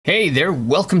Hey there,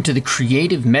 welcome to the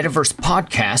Creative Metaverse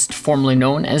Podcast, formerly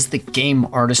known as the Game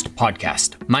Artist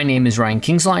Podcast. My name is Ryan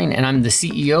Kingsline, and I'm the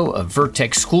CEO of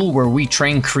Vertex School, where we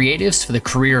train creatives for the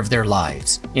career of their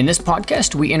lives. In this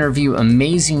podcast, we interview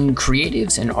amazing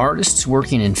creatives and artists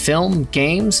working in film,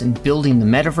 games, and building the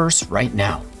metaverse right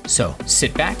now. So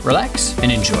sit back, relax,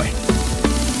 and enjoy.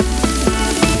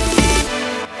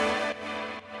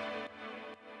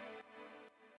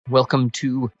 Welcome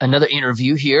to another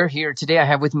interview here. Today I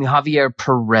have with me Javier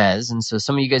Perez. And so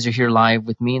some of you guys are here live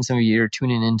with me and some of you are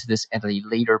tuning into this at a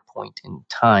later point in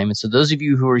time. And so those of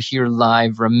you who are here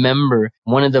live, remember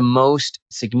one of the most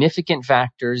significant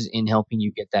factors in helping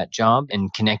you get that job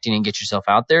and connecting and get yourself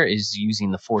out there is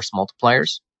using the Force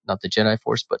multipliers, not the Jedi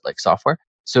Force, but like software.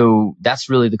 So that's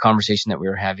really the conversation that we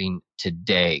were having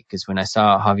today. Because when I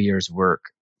saw Javier's work,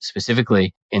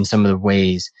 specifically in some of the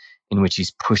ways in which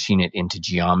he's pushing it into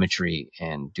geometry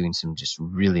and doing some just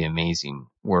really amazing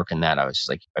work in that, I was just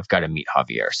like, I've got to meet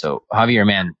Javier. So Javier,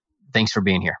 man, thanks for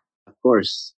being here. Of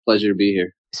course. Pleasure to be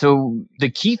here. So the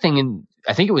key thing, and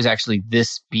I think it was actually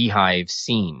this beehive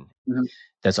scene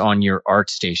that's on your art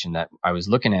station that I was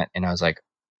looking at, and I was like,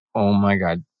 oh my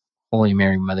God, Holy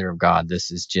Mary, Mother of God,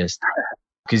 this is just,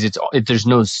 because there's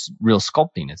no real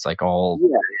sculpting. It's like all,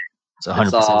 it's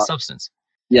 100% substance.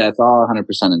 Yeah, it's all 100%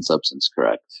 in substance,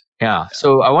 correct. Yeah.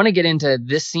 So I want to get into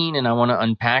this scene and I want to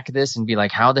unpack this and be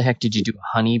like, how the heck did you do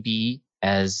Honeybee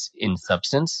as in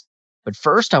substance? But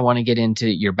first, I want to get into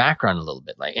your background a little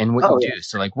bit, like, and what you do.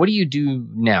 So like, what do you do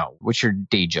now? What's your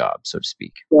day job, so to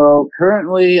speak? So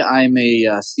currently I'm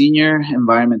a senior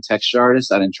environment texture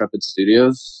artist at Intrepid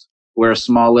Studios. We're a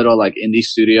small little like indie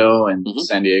studio in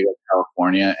San Diego,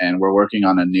 California, and we're working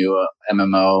on a new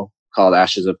MMO called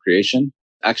Ashes of Creation.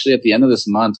 Actually, at the end of this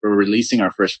month, we're releasing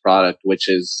our first product, which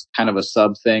is kind of a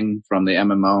sub thing from the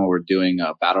MMO. We're doing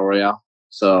a battle royale.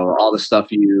 So all the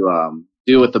stuff you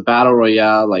do with the battle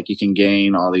royale, like you can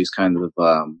gain all these kinds of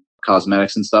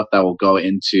cosmetics and stuff that will go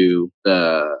into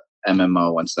the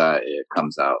MMO once that it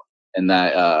comes out. And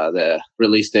that the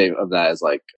release date of that is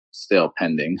like still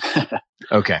pending.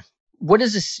 Okay. What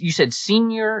is this? You said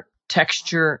senior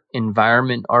texture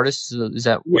environment artist. Is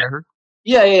that what I heard?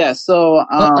 Yeah. So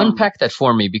unpack that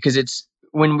for me, because it's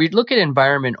when we look at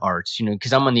environment arts,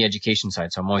 because I'm on the education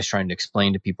side, so I'm always trying to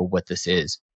explain to people what this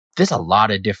is. There's a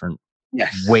lot of different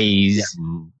ways. Yeah.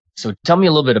 So tell me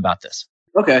a little bit about this.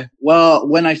 Okay. Well,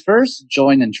 when I first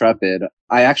joined Intrepid,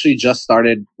 I actually just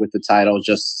started with the title,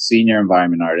 just senior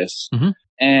environment artist.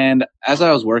 And as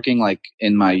I was working like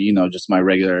in my, just my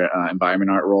regular environment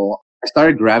art role, I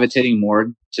started gravitating more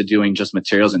to doing just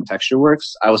materials and texture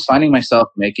works. I was finding myself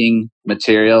making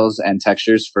materials and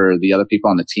textures for the other people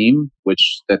on the team,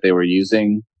 that they were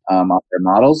using on their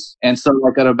models. And so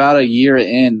like at about a year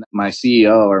in, my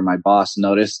CEO or my boss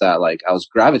noticed that like I was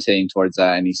gravitating towards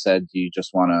that. And he said, do you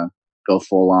just want to go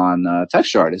full on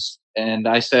texture artist? And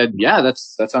I said, yeah, that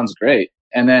sounds great.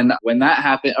 And then when that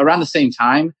happened around the same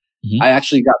time, I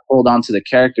actually got pulled onto the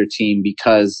character team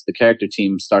because the character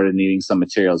team started needing some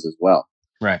materials as well.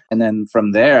 Right. And then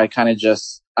from there, I kind of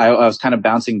I was kind of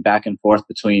bouncing back and forth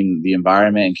between the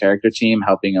environment and character team,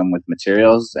 helping them with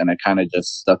materials. And I kind of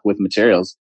just stuck with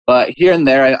materials. But here and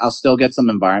there, I'll still get some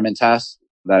environment tasks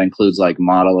that includes like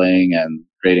modeling and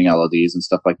creating LODs and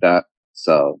stuff like that.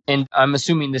 So, and I'm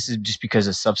assuming this is just because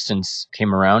a Substance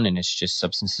came around and it's just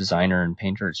Substance Designer and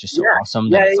Painter. It's just so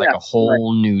awesome that it's like a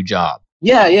whole new job.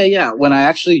 Yeah. When I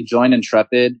actually joined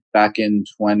Intrepid back in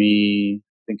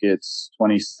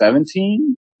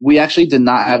 2017, we actually did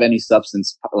not have any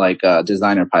Substance like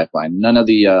designer pipeline. None of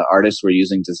the artists were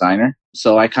using designer.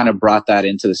 So I kind of brought that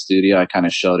into the studio. I kind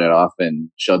of showed it off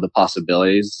and showed the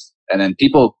possibilities. And then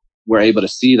people were able to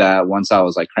see that once I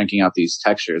was like cranking out these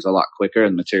textures a lot quicker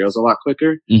and materials a lot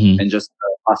quicker, and just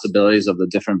the possibilities of the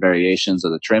different variations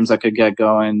of the trims I could get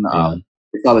going.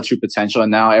 We saw the true potential, and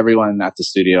now everyone at the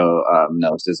studio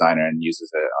knows designer and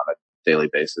uses it on a daily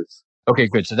basis. Okay,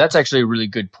 good. So that's actually a really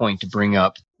good point to bring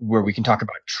up where we can talk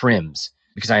about trims,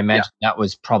 because I imagine that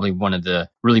was probably one of the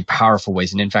really powerful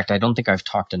ways. And in fact, I don't think I've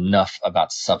talked enough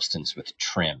about Substance with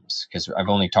trims, because I've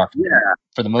only talked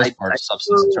for the most part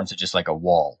Substance in terms of just like a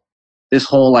wall. This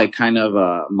whole like kind of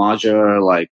modular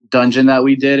like dungeon that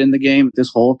we did in the game, this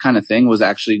whole kind of thing was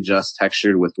actually just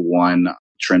textured with one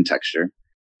trim texture.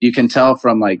 You can tell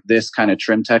from like this kind of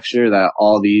trim texture that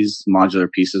all these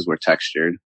modular pieces were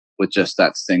textured with just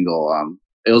that single,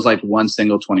 it was like one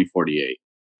single 2048.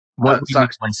 What do you mean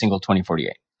one single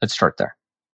 2048? Let's start there.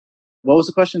 What was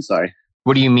the question? Sorry.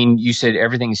 What do you mean? You said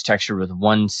everything is textured with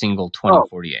one single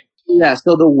 2048. Yeah.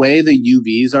 So the way the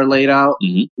UVs are laid out,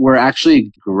 we're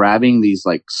actually grabbing these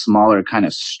like smaller kind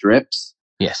of strips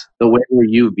Yes. The way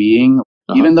you're UVing,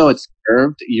 even though it's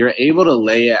curved, you're able to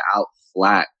lay it out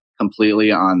flat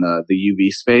completely on the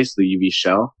UV space, the UV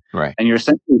shell. Right. And you're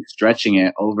essentially stretching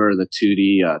it over the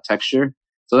 2D texture.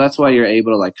 So that's why you're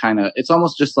able to like kind of, it's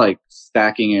almost just like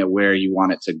stacking it where you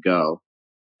want it to go.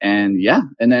 And yeah,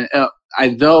 and then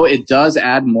though it does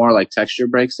add more like texture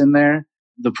breaks in there.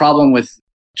 The problem with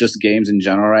just games in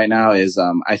general right now is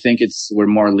I think we're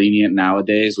more lenient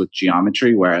nowadays with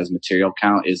geometry, whereas material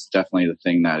count is definitely the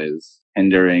thing that is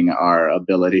hindering our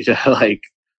ability to like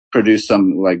produce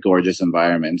some like gorgeous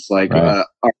environments. Like our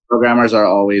programmers are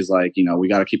always like, we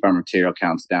got to keep our material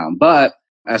counts down. But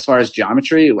as far as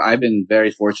geometry, I've been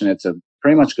very fortunate to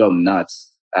pretty much go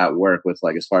nuts at work with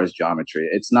like as far as geometry.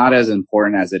 It's not as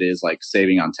important as it is like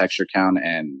saving on texture count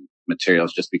and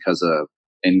materials, just because of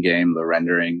in-game, the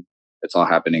rendering, it's all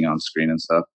happening on screen and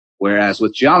stuff. Whereas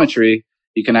with geometry,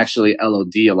 you can actually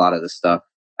LOD a lot of the stuff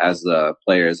as the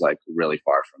player is like really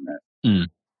far from it.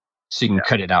 So you can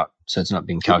cut it out so it's not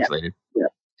being calculated. Yeah,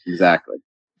 exactly.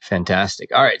 Fantastic.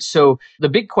 All right. So the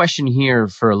big question here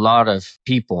for a lot of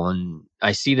people, and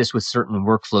I see this with certain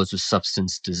workflows with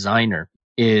Substance Designer,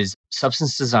 is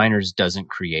Substance Designers doesn't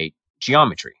create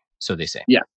geometry, so they say.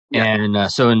 Yeah.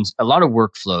 And so in a lot of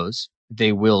workflows,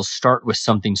 they will start with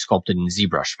something sculpted in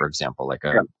ZBrush, for example, like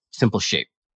a simple shape.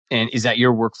 And is that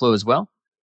your workflow as well?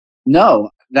 No,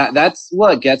 that's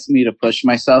what gets me to push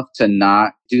myself to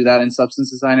not do that in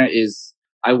Substance Designer is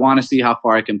I want to see how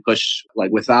far I can push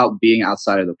like without being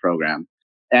outside of the program.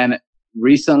 And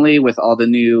recently with all the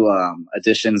new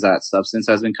additions that Substance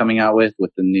has been coming out with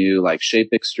the new like shape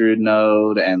extrude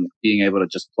node and being able to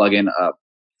just plug in a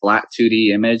flat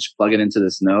 2D image, plug it into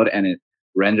this node and it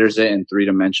renders it in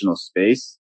 3-dimensional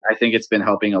space. I think it's been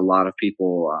helping a lot of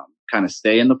people kind of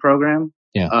stay in the program.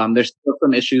 Yeah. There's still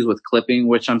some issues with clipping,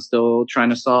 which I'm still trying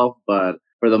to solve, but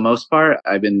for the most part,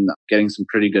 I've been getting some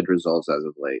pretty good results as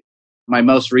of late. My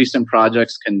most recent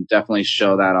projects can definitely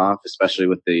show that off, especially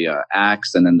with the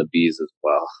axe and then the bees as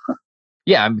well.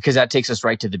 Yeah, because that takes us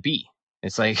right to the bee.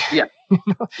 It's like,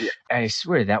 I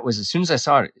swear that was, as soon as I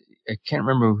saw it, I can't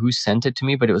remember who sent it to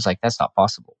me, but it was like, that's not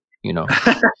possible, Yeah.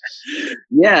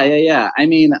 I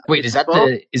mean, wait, is that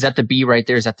the bee right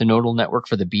there? Is that the nodal network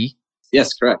for the bee?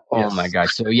 Yes, correct. Oh my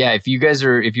gosh. So yeah, if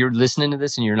you're listening to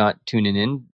this and you're not tuning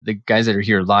in, the guys that are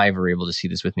here live are able to see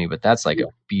this with me, but that's like a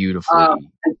beautiful. I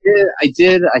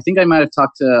did. I think I might have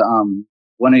talked to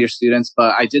one of your students,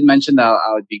 but I did mention that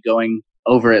I would be going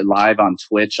over it live on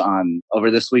Twitch over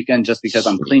this weekend, just because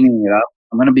I'm cleaning it up.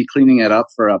 I'm going to be cleaning it up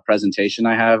for a presentation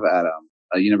I have at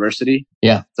a university.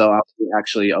 Yeah. So I'll be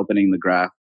actually opening the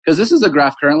graph, because this is a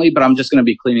graph currently, but I'm just going to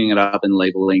be cleaning it up and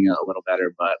labeling it a little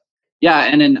better. But yeah,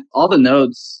 and then all the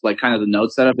nodes, like kind of the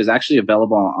node setup is actually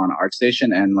available on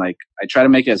ArtStation. And like I try to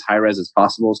make it as high res as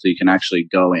possible so you can actually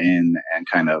go in and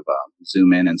kind of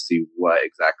zoom in and see what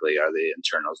exactly are the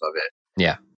internals of it.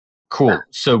 Yeah. Cool.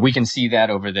 So we can see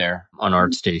that over there on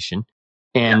ArtStation.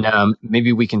 And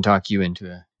maybe we can talk you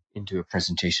into a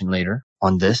presentation later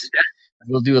on this.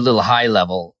 We'll do a little high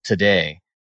level today.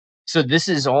 So this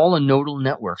is all a nodal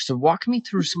network. So walk me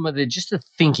through some of the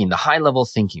thinking, the high level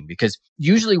thinking, because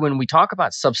usually when we talk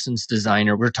about Substance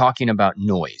Designer, we're talking about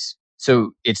noise.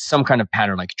 So it's some kind of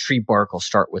pattern, like tree bark will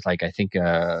start with like, I think,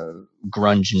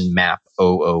 Grunge map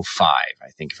 005,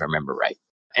 I think, if I remember right.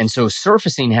 And so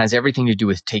surfacing has everything to do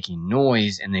with taking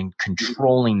noise and then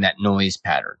controlling that noise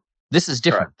pattern. This is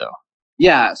different though.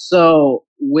 Yeah. So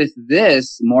with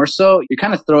this, more so, you're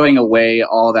kind of throwing away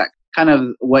all that kind of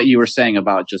what you were saying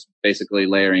about just basically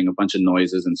layering a bunch of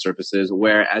noises and surfaces.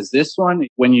 Whereas this one,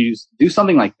 when you do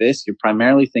something like this, you're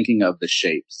primarily thinking of the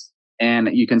shapes. And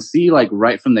you can see like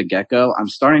right from the get-go, I'm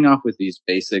starting off with these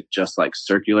basic, just like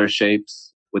circular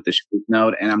shapes with the shape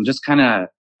node. And I'm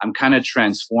kind of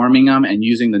transforming them and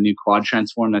using the new quad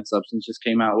transform that Substance just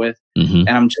came out with. Mm-hmm.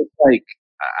 And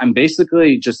I'm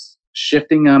basically just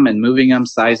shifting them and moving them,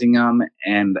 sizing them.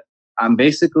 And I'm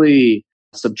basically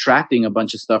subtracting a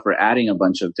bunch of stuff or adding a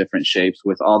bunch of different shapes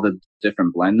with all the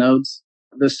different blend nodes.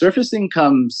 The surfacing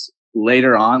comes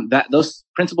later on. Those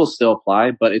principles still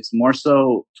apply, but it's more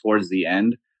so towards the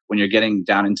end when you're getting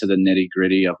down into the nitty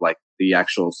gritty of like the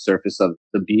actual surface of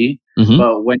the bee. Mm-hmm.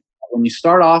 But when you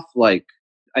start off, like,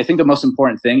 I think the most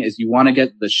important thing is you want to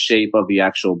get the shape of the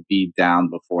actual bee down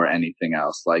before anything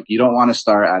else. Like, you don't want to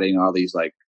start adding all these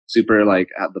like super like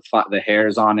the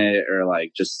hairs on it or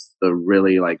like just the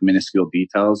really like minuscule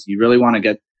details. You really want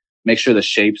to make sure the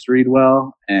shapes read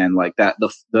well and like that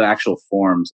the actual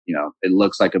forms, it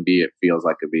looks like a bee, it feels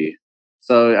like a bee.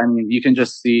 So I mean, you can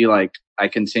just see like I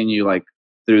continue like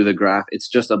through the graph. It's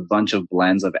just a bunch of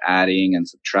blends of adding and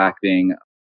subtracting.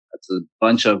 It's a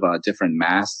bunch of different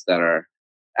masks that are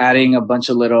adding a bunch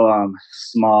of little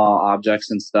small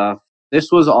objects and stuff. This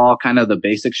was all kind of the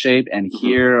basic shape, and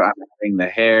here I'm adding the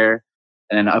hair,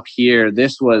 and then up here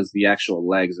this was the actual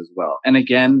legs as well. And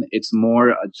again, it's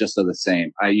more just of the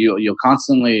same. You'll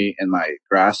constantly in my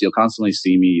graphs, you'll constantly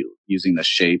see me using the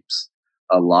shapes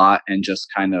a lot and just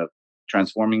kind of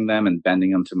transforming them and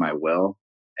bending them to my will.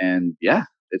 And yeah,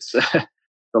 it's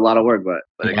a lot of work, but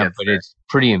yeah, but it's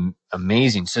pretty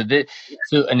amazing. So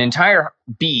so an entire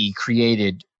bee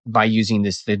created by using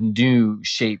the new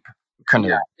shape kind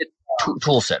of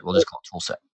tool set. We'll just call it tool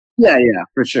set. Yeah,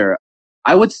 for sure.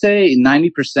 I would say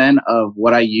 90% of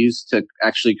what I used to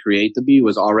actually create the bee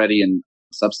was already in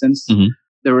Substance. Mm-hmm.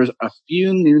 There was a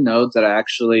few new nodes that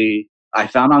I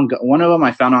found on one of them.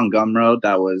 I found on Gumroad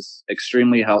that was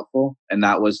extremely helpful, and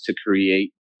that was to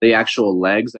create the actual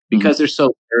legs because they're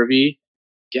so curvy.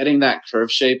 Getting that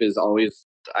curve shape is always,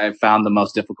 I've found the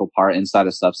most difficult part inside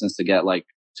of Substance to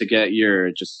get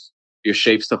your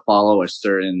shapes to follow a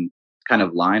certain kind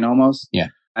of line almost. Yeah.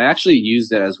 I actually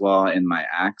used it as well in my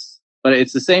Axe, but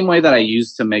it's the same way that I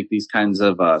used to make these kinds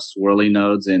of swirly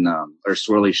nodes or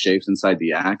swirly shapes inside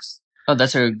the Axe. Oh,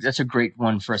 that's a great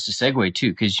one for us to segue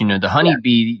to, because the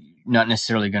honeybee not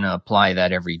necessarily going to apply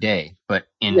that every day, but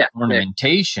in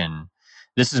ornamentation.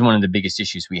 This is one of the biggest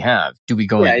issues we have. Do we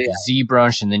go into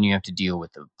ZBrush and then you have to deal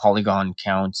with the polygon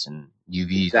counts and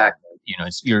UVs? Exactly.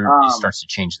 It starts to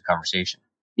change the conversation.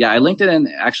 Yeah, I linked it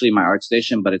in actually my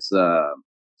ArtStation, but it's a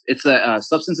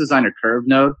Substance Designer curve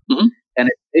node. Mm-hmm. And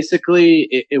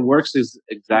it works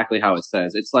exactly how it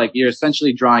says. It's like you're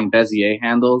essentially drawing Bezier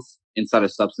handles inside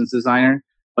of Substance Designer,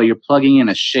 but you're plugging in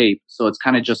a shape. So it's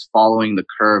kind of just following the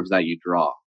curves that you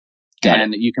draw.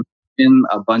 And you can in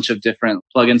a bunch of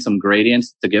plug in some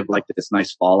gradients to give like this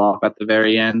nice fall off at the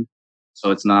very end. So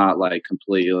it's not like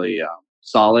completely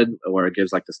solid, where it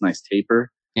gives like this nice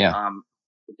taper. Yeah.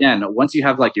 Again, once you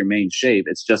have like your main shape,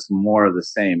 it's just more of the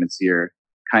same. It's you're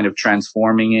kind of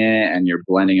transforming it and you're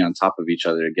blending on top of each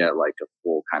other to get like a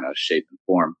full kind of shape and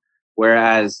form.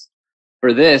 Whereas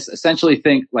for this,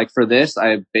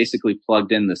 I basically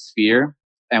plugged in the sphere,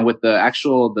 and with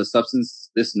the Substance,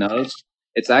 this node,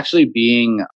 it's actually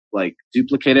being like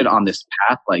duplicated on this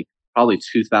path like probably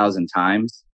 2,000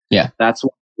 times. Yeah. That's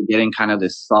why we're getting kind of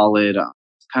this solid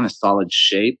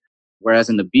shape. Whereas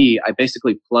in the bee, I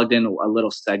basically plugged in a little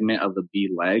segment of the bee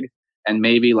leg and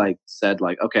maybe said,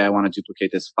 okay, I want to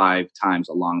duplicate this 5 times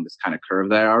along this kind of curve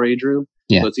that I already drew.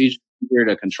 Yeah. So it's easier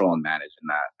to control and manage in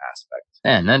that aspect.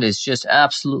 And that is just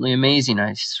absolutely amazing.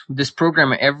 This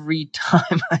program, every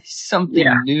time something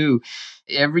new,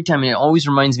 every time it always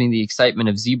reminds me of the excitement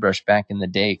of ZBrush back in the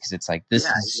day, because it's like this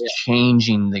is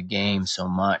changing the game so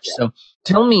much. Yeah. So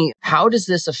tell me, how does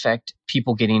this affect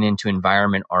people getting into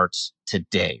environment arts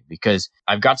today? Because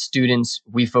I've got students,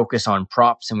 we focus on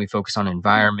props and we focus on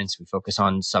environments, we focus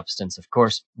on Substance, of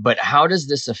course. But how does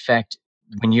this affect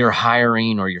when you're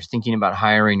hiring or you're thinking about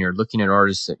hiring, you're looking at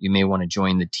artists that you may want to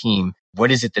join the team? What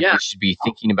is it that they should be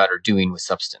thinking about or doing with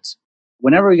Substance?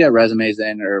 Whenever we get resumes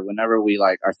in, or whenever we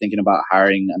are thinking about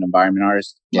hiring an environment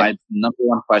artist, my number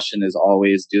one question is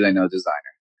always, do they know designer?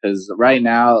 Because right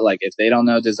now, if they don't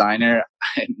know designer,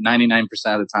 99%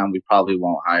 of the time we probably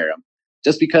won't hire them.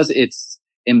 Just because it's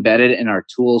embedded in our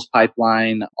tools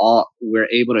pipeline, we're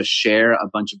able to share a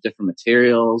bunch of different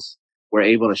materials. We're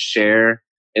able to share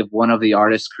if one of the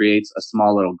artists creates a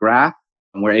small little graph,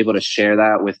 and we're able to share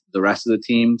that with the rest of the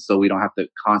team, so we don't have to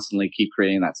constantly keep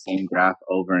creating that same graph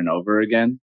over and over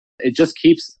again. It just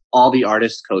keeps all the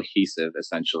artists cohesive,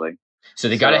 essentially. So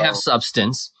they got to have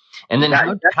Substance. And then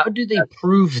how do they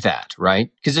prove that,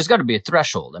 right? Because there's got to be a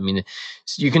threshold. I mean,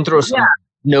 you can throw some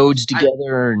nodes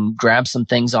together and grab some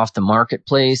things off the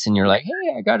marketplace, and you're like,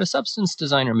 hey, I got a Substance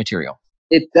Designer material.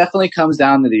 It definitely comes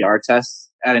down to the art tests.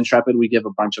 At Intrepid, we give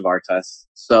a bunch of art tests.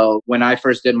 So when I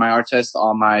first did my art test,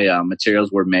 all my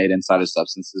materials were made inside of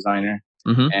Substance Designer.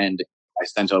 Mm-hmm. And I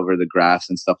sent over the graphs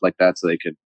and stuff like that so they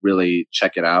could really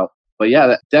check it out. But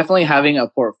yeah, definitely having a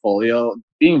portfolio,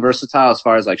 being versatile as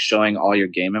far as showing all your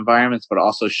game environments, but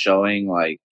also showing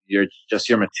your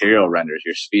material renders,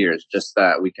 your spheres, just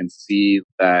that we can see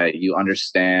that you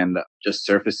understand just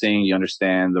surfacing, you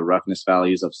understand the roughness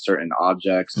values of certain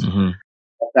objects. Mm-hmm.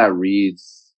 That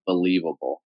reads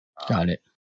believable. Got it.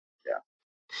 Yeah.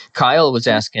 Kyle was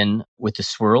asking with the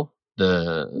swirl,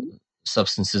 the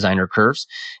Substance Designer curves.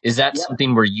 Is that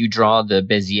something where you draw the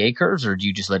Bezier curves, or do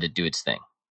you just let it do its thing?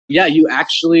 Yeah, you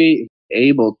actually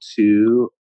able to.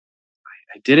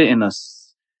 I did it in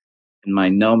my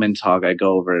Gnomon talk. I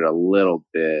go over it a little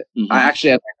bit. Mm-hmm.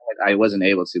 I wasn't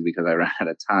able to because I ran out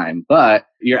of time. But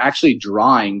you're actually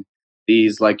drawing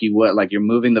these like you would, you're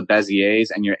moving the Beziers,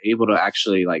 and you're able to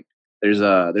actually there's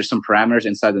some parameters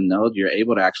inside the node. You're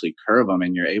able to actually curve them,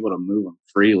 and you're able to move them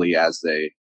freely as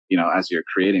as you're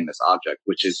creating this object,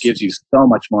 which gives you so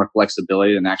much more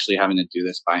flexibility than actually having to do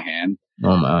this by hand.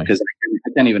 Oh my! Because I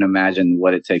can't even imagine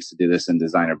what it takes to do this in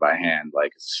Designer by hand.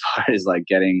 Like as far as like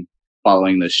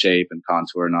following the shape and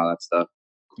contour and all that stuff.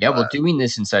 Yeah, well, doing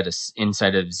this inside of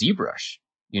ZBrush,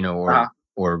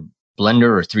 or Blender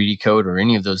or 3D Code or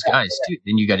any of those guys too.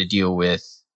 Then you got to deal with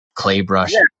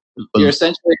Claybrush. Yeah.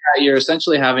 You're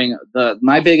essentially having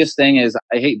my biggest thing is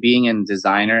I hate being in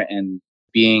Designer and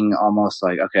being almost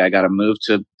like, okay, I got to move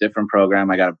to a different program.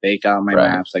 I got to bake out my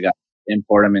maps. I got to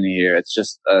import them in here. It's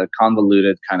just a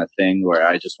convoluted kind of thing where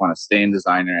I just want to stay in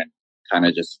Designer and kind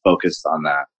of just focus on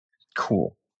that.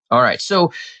 Cool. All right.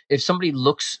 So if somebody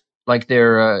looks like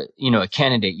they're, a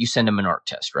candidate, you send them an art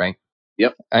test, right?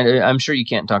 Yep. I'm sure you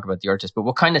can't talk about the art test, but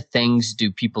what kind of things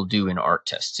do people do in art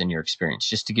tests in your experience,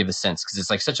 just to give a sense? Because it's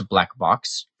like such a black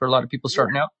box for a lot of people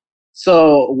starting out.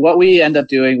 So what we end up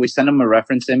doing, we send them a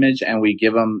reference image and we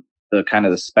give them the kind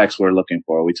of the specs we're looking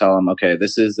for. We tell them, okay,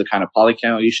 this is the kind of poly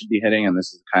count you should be hitting, and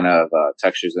this is the kind of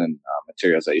textures and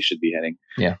materials that you should be hitting.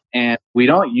 Yeah. And we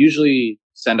don't usually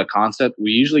send a concept.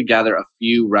 We usually gather a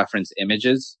few reference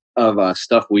images of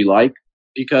stuff we like,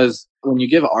 because when you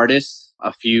give artists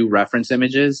a few reference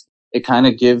images, it kind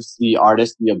of gives the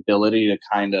artist the ability to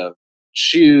kind of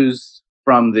choose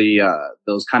from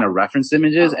those kind of reference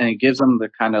images, and it gives them the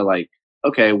kind of like,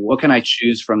 okay, what can I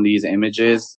choose from these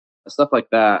images? Stuff like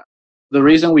that. The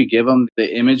reason we give them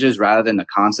the images rather than the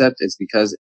concept is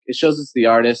because it shows us the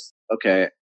artist, okay,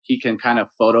 he can kind of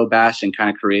photo bash and kind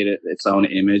of create its own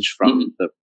image from the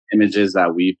images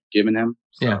that we've given him.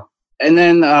 So. Yeah. And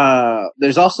then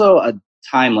there's also a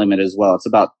time limit as well. It's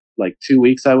about like 2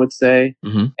 weeks, I would say.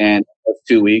 Mm-hmm. And those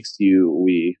 2 weeks,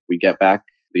 we get back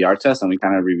the art test and we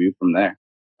kind of review from there.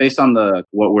 Based on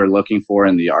what we're looking for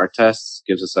in the art tests,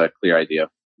 gives us a clear idea if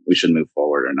we should move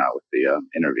forward or not with the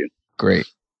interview. Great.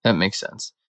 That makes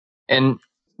sense. And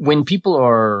when people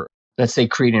are, let's say,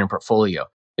 creating a portfolio,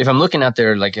 if I'm looking out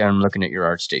there, like I'm looking at your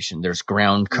ArtStation, there's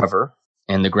ground cover,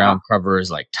 and the ground cover is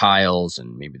like tiles,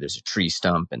 and maybe there's a tree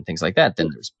stump and things like that. Then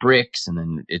there's bricks, and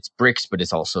then it's bricks, but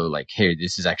it's also like, hey,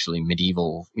 this is actually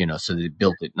medieval, so they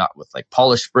built it not with like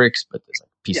polished bricks, but there's like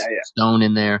a piece of stone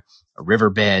in there, a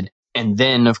riverbed. And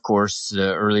then, of course,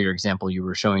 the earlier example you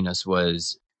were showing us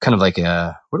was kind of like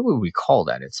what would we call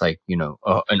that? It's like,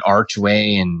 an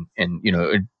archway and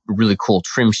a really cool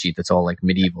trim sheet that's all like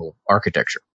medieval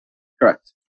architecture.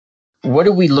 Correct. What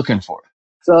are we looking for?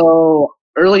 So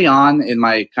early on in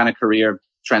my kind of career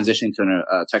transitioning to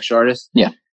a texture artist,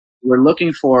 we're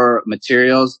looking for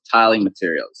tiling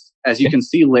materials. As you can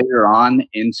see later on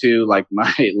into my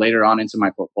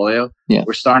portfolio,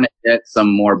 we're starting to get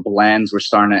some more blends. We're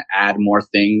starting to add more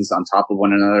things on top of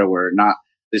one another.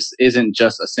 This isn't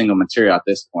just a single material at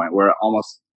this point. We're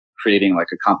almost creating like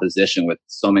a composition with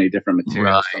so many different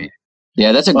materials. Right.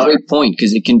 Yeah, that's a great point,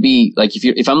 because it can be like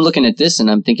if I'm looking at this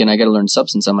and I'm thinking I got to learn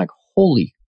substance, I'm like,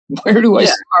 holy, where do I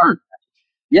start?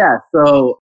 Yeah,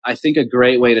 so I think a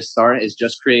great way to start is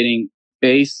just creating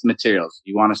base materials.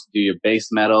 You want us to do your base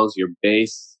metals, your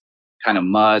base kind of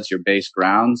muds, your base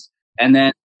grounds. And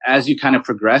then as you kind of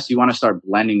progress, you want to start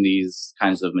blending these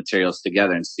kinds of materials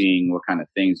together and seeing what kind of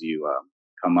things you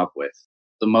come up with.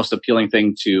 The most appealing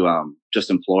thing to just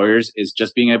employers is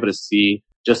just being able to see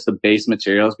just the base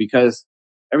materials, because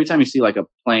every time you see like a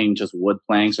plain just wood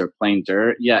planks or plain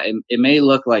dirt, it may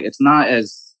look like it's not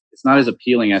as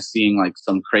appealing as seeing like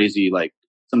some crazy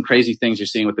things you're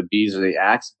seeing with the bees or the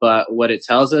axe. But what it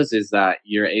tells us is that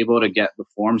you're able to get the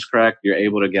forms correct, you're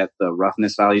able to get the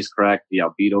roughness values correct, the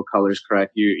albedo colors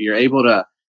correct. You're able to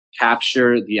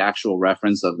capture the actual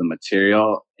reference of the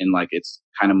material in like its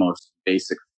kind of most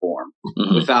basic form,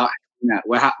 without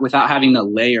having to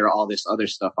layer all this other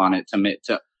stuff on it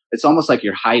it's almost like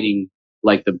you're hiding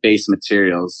like the base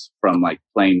materials from like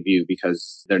plain view,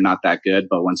 because they're not that good,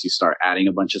 but once you start adding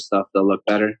a bunch of stuff, they'll look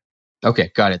better.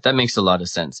 Okay, got it. That makes a lot of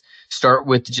sense. Start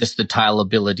with just the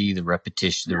tileability, the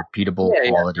repetition, the repeatable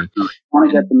quality. You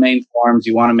want to get the main forms.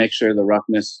 You want to make sure the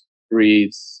roughness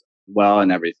reads well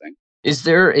and everything. Is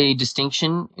there a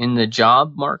distinction in the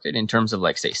job market in terms of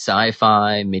like, say,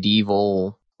 sci-fi,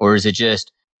 medieval, or is it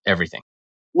just everything?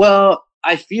 Well,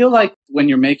 I feel like when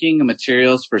you're making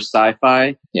materials for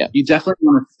sci-fi, you definitely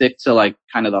want to stick to like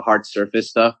kind of the hard surface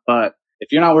stuff. But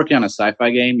if you're not working on a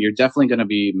sci-fi game, you're definitely going to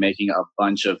be making a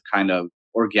bunch of kind of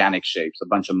organic shapes, a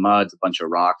bunch of muds, a bunch of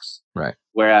rocks. Right.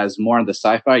 Whereas more in the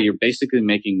sci-fi, you're basically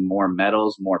making more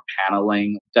metals, more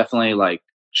paneling, definitely like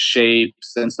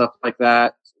shapes and stuff like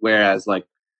that. Whereas like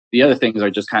the other things are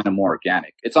just kind of more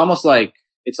organic. It's almost like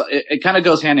it kind of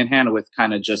goes hand in hand with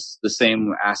kind of just the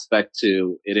same aspect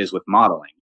to it is with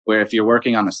modeling, where if you're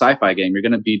working on a sci-fi game, you're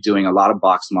going to be doing a lot of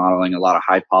box modeling, a lot of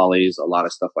high polys, a lot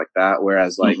of stuff like that.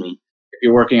 Whereas like if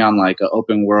you're working on like an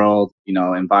open world,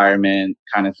 environment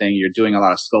kind of thing, you're doing a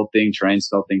lot of sculpting, terrain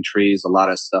sculpting, trees, a lot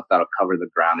of stuff that'll cover the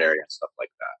ground area and stuff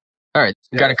like that. All right.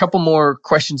 We've got a couple more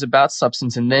questions about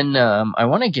Substance, and then I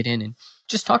want to get in and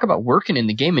just talk about working in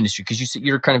the game industry, because you said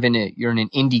you're kind of you're in an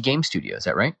indie game studio. Is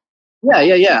that right?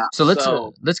 Yeah. So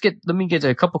let me get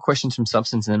a couple questions from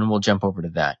Substance, and then we'll jump over to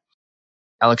that.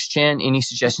 Alex Chan, any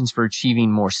suggestions for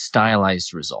achieving more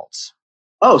stylized results?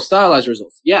 Oh, stylized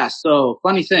results. Yeah. So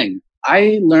funny thing,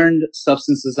 I learned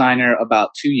Substance Designer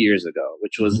about 2 years ago,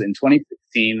 which was in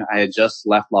 2016. I had just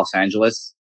left Los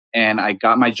Angeles and I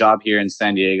got my job here in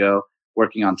San Diego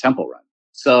working on Temple Run.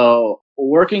 So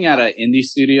working at an indie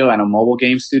studio and a mobile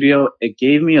game studio, it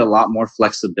gave me a lot more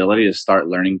flexibility to start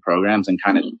learning programs and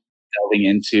kind of delving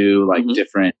into like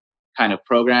different kind of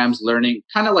programs, learning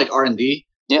kind of like R&D.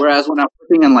 Yeah. Whereas when I'm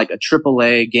working in like a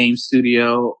AAA game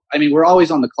studio, I mean, we're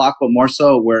always on the clock, but more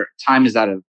so where time is out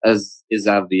of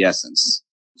the essence.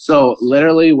 So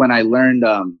literally when I learned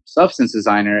Substance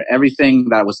Designer, everything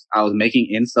that I was making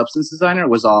in Substance Designer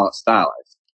was all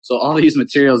stylized. So all these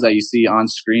materials that you see on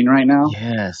screen right now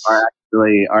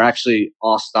are actually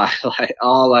all stylized.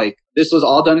 All like this was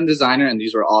all done in Designer, and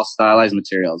these were all stylized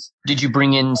materials. Did you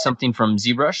bring in something from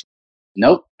ZBrush?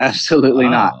 Nope, absolutely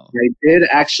not. I did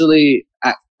actually.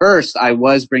 At first, I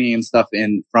was bringing in stuff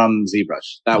in from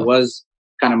ZBrush. That was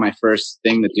kind of my first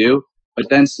thing to do. But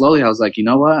then slowly I was like, you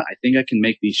know what? I think I can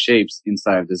make these shapes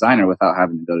inside of Designer without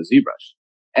having to go to ZBrush.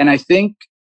 And I think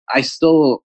I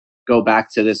still go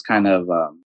back to this kind of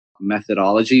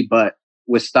methodology, but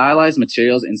with stylized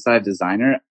materials inside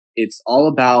Designer, it's all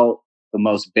about the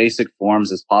most basic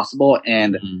forms as possible.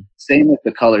 And same with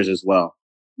the colors as well.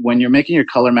 When you're making your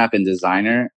color map in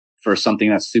Designer for something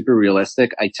that's super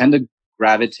realistic, I tend to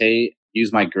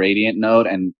use my gradient node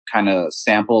and kind of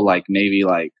sample like maybe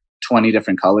like 20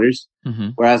 different colors.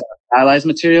 Whereas stylized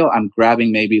material, I'm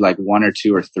grabbing maybe like 1 or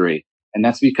 2 or 3. And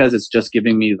that's because it's just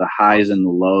giving me the highs and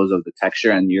the lows of the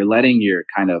texture. And you're letting your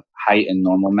kind of height and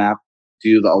normal map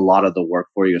do a lot of the work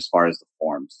for you as far as the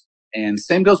forms. And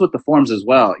same goes with the forms as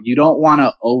well. You don't want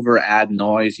to over add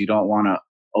noise. You don't want to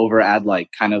over add like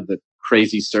kind of the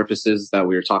crazy surfaces that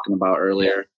we were talking about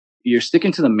earlier. You're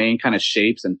sticking to the main kind of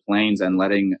shapes and planes and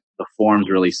letting the forms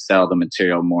really sell the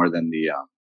material more than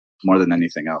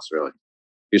anything else, really.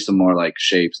 Here's some more like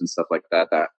shapes and stuff like that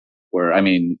that were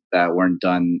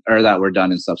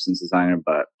done in Substance Designer.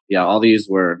 But yeah, all these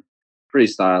were pretty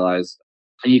stylized.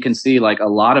 And you can see like a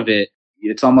lot of it,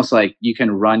 it's almost like you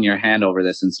can run your hand over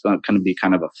this and it's going to be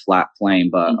kind of a flat plane.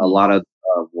 But a lot of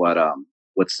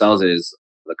what sells it is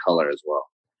the color as well.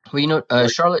 Well,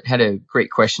 Charlotte had a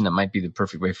great question that might be the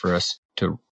perfect way for us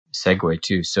to segue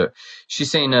to. So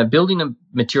she's saying building a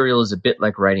material is a bit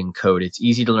like writing code. It's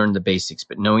easy to learn the basics,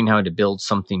 but knowing how to build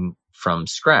something from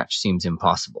scratch seems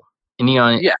impossible. Any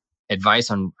advice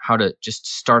on how to just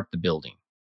start the building?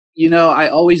 I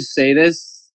always say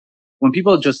this when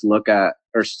people just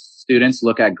or students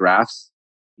look at graphs,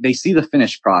 they see the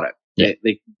finished product. Yeah.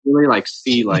 They really like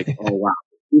see like, oh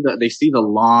wow, they see the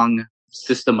long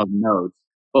system of nodes.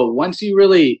 But once you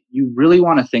really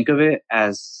want to think of it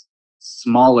as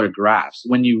smaller graphs,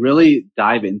 when you really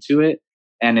dive into it,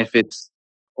 and if it's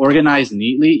organized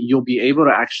neatly, you'll be able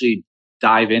to actually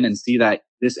dive in and see that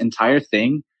this entire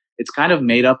thing, it's kind of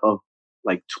made up of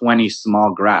like 20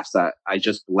 small graphs that I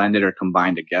just blended or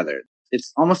combined together.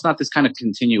 It's almost not this kind of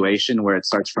continuation where it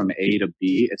starts from A to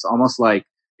B. It's almost like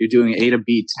you're doing A to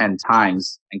B 10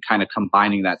 times and kind of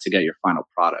combining that to get your final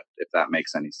product, if that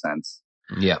makes any sense.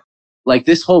 Yeah. Like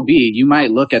this whole B, you might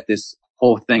look at this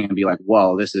whole thing and be like,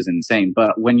 whoa, this is insane.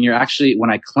 But when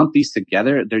I clump these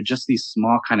together, they're just these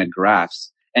small kind of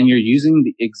graphs and you're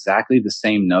using exactly the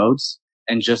same nodes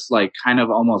and just like kind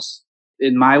of almost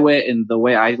in the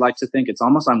way I like to think, it's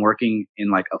almost I'm working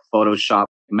in like a Photoshop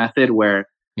method where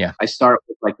I start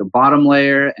with like the bottom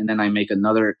layer and then I make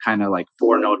another kind of like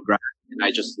 4 node graph and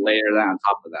I just layer that on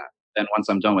top of that. Then once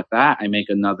I'm done with that, I make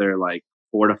another like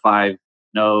 4 to 5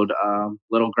 node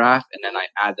little graph and then I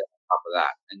add that on top of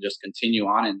that and just continue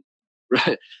on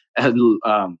and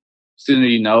sooner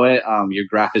you know it, your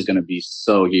graph is going to be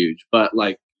so huge. But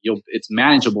like it's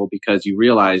manageable because you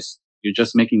realize you're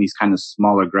just making these kind of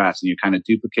smaller graphs and you're kind of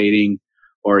duplicating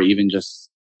or even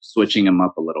just switching them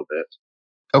up a little bit.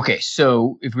 Okay,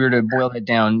 so if we were to boil that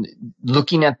down,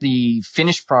 looking at the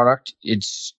finished product,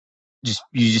 it's just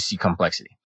you just see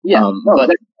complexity. Yeah,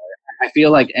 but I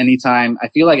feel like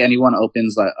anyone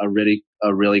opens a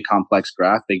really complex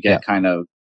graph, they get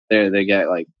they get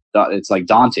like, it's like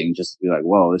daunting just to be like,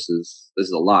 whoa, this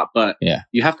is a lot. But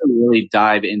you have to really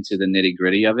dive into the nitty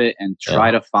gritty of it and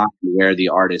try to find where the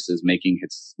artist is making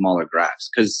his smaller graphs.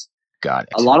 Because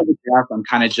a lot of the graphs, I'm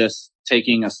kind of just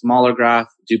taking a smaller graph,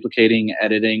 duplicating,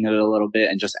 editing it a little bit,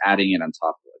 and just adding it on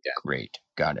top of it again. Great.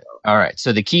 Got it. All right.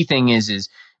 So the key thing is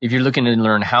if you're looking to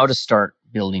learn how to start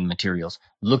building materials,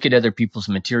 look at other people's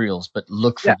materials, but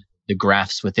look for the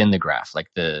graphs within the graph, like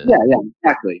the... Yeah,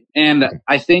 exactly. And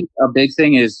I think a big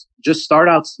thing is just start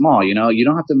out small. You know, you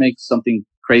don't have to make something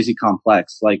crazy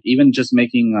complex. Like even just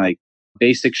making like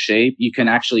basic shape, you can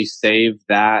actually save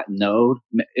that node.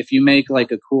 If you make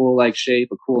like a cool like shape,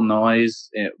 a cool noise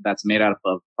that's made out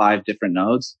of 5 different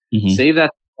nodes, save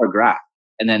that for a graph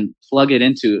and then plug it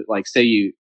into, like, say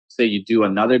you do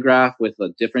another graph with a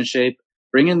different shape,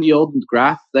 bring in the old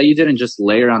graph that you did and just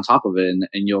layer on top of it, and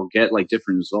you'll get like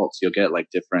different results. You'll get like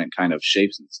different kind of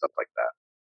shapes and stuff like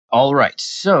that. All right.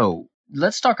 So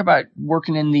let's talk about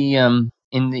working in the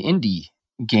indie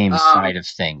game side of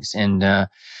things. And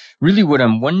really what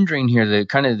I'm wondering here, the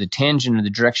kind of the tangent or the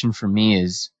direction for me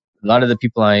is a lot of the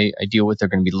people I deal with are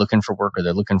going to be looking for work, or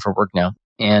they're looking for work now.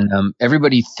 And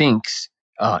everybody thinks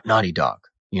Naughty Dog,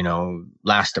 you know,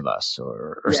 Last of Us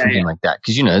or something like that.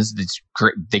 Because, you know, it's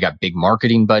great. They got big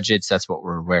marketing budgets. That's what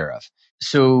we're aware of.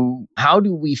 So how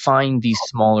do we find these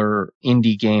smaller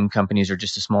indie game companies, or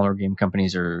just the smaller game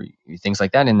companies, or things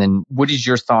like that? And then what is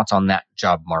your thoughts on that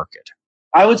job market?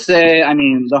 I would say, I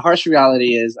mean, the harsh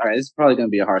reality is, all right, this is probably going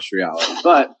to be a harsh reality,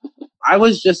 but I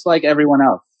was just like everyone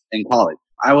else in college.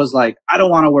 I was like, I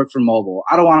don't want to work for mobile.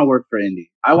 I don't want to work for indie.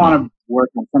 I want to work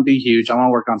on something huge. I want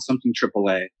to work on something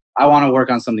AAA. I want to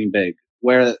work on something big.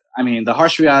 Where, I mean, the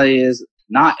harsh reality is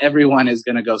not everyone is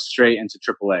going to go straight into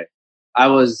AAA. I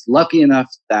was lucky enough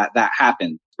that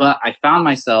happened, but I found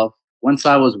myself, once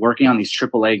I was working on these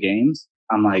AAA games,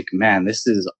 I'm like, man, this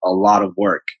is a lot of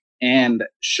work. And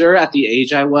sure, at the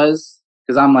age I was,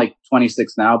 because I'm like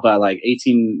 26 now, but like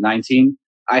 18, 19,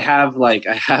 I have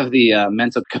the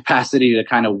mental capacity to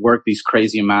kind of work these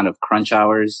crazy amount of crunch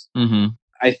hours.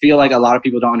 I feel like a lot of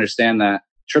people don't understand that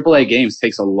AAA games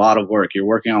takes a lot of work. You're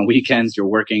working on weekends, you're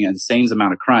working an insane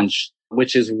amount of crunch,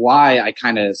 which is why I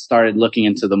kind of started looking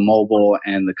into the mobile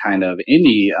and the kind of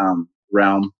indie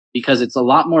realm, because it's a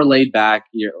lot more laid back.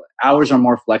 Your hours are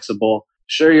more flexible.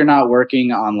 Sure, you're not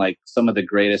working on like some of the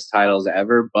greatest titles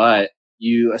ever, but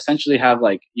you essentially have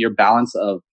like your balance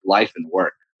of life and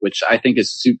work, which I think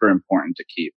is super important to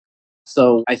keep.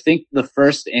 So I think the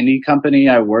first indie company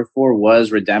I worked for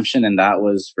was Redemption, and that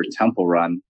was for Temple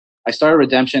Run. I started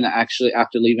Redemption actually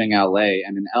after leaving LA,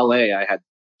 and in LA I had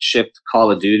shipped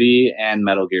Call of Duty and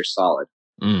Metal Gear Solid.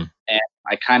 And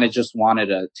I kind of just wanted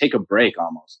to take a break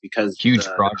almost, because huge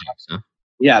projects, huh?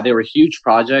 Yeah, they were huge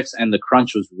projects, and the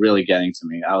crunch was really getting to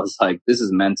me. I was like, this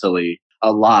is mentally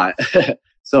a lot.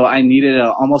 So I needed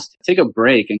to almost take a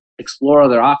break and explore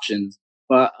other options.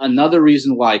 But another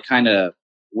reason why I kind of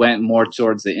went more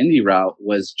towards the indie route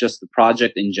was just the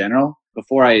project in general.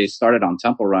 Before I started on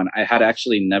Temple Run, I had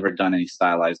actually never done any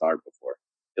stylized art before.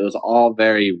 It was all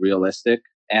very realistic.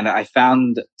 And I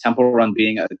found Temple Run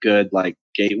being a good like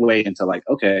gateway into like,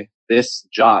 okay, this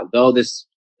job, though this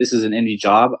is an indie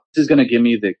job, this is going to give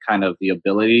me the kind of the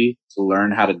ability to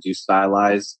learn how to do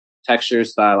stylized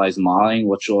textures, stylized modeling,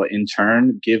 which will in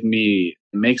turn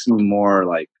makes me more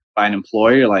like, by an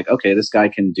employer, like, okay, this guy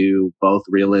can do both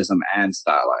realism and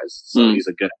stylized. So he's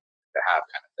a good to have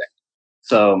kind of thing.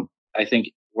 So I think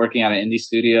working at an indie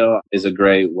studio is a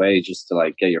great way just to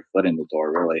like get your foot in the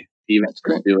door, really. Even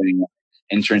doing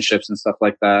internships and stuff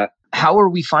like that. How are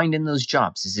we finding those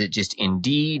jobs? Is it just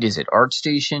Indeed? Is it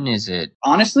ArtStation? Is it?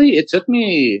 Honestly, it took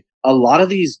me, a lot of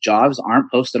these jobs aren't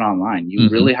posted online. You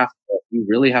really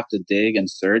have to dig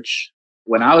and search.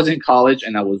 When I was in college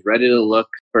and I was ready to look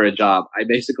for a job, I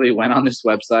basically went on this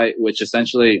website, which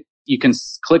essentially you can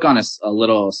click on a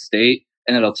little state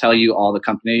and it'll tell you all the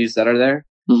companies that are there.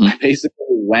 I basically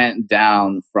went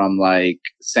down from like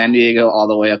San Diego all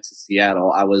the way up to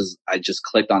Seattle. I just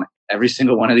clicked on every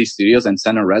single one of these studios and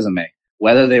sent a resume,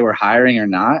 whether they were hiring or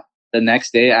not. The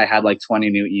next day I had like 20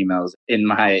 new emails in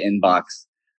my inbox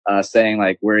saying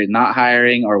like, we're not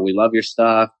hiring, or we love your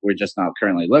stuff, we're just not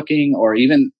currently looking. Or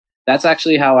even, that's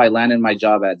actually how I landed my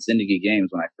job at Zindagi Games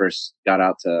when I first got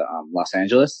out to Los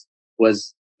Angeles.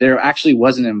 There actually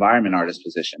was an environment artist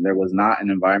position. There was not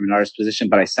an environment artist position,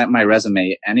 but I sent my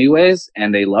resume anyways,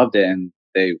 and they loved it, and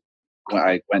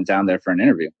I went down there for an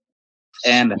interview.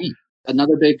 And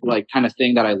another big like kind of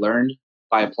thing that I learned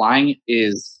by applying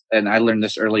is, and I learned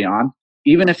this early on,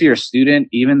 even if you're a student,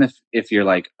 even if you're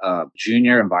like a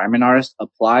junior environment artist,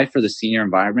 apply for the senior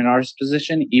environment artist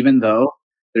position, even though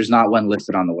there's not one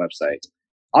listed on the website.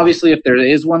 Obviously, if there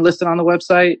is one listed on the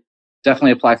website,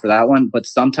 definitely apply for that one. But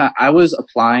sometimes I was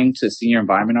applying to senior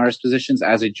environment artist positions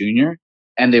as a junior,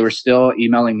 and they were still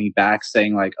emailing me back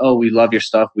saying like, "Oh, we love your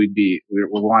stuff. We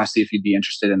want to see if you'd be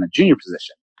interested in a junior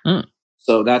position." Mm.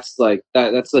 So that's like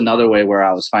that's another way where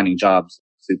I was finding jobs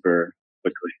super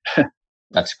quickly.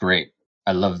 That's great.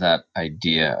 I love that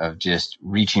idea of just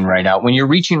reaching right out. When you're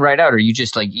reaching right out, are you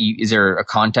just like, is there a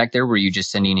contact there where you just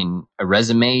sending in a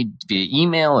resume via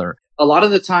email or? A lot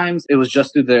of the times it was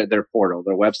just through their portal,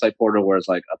 their website portal, where it's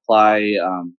like apply,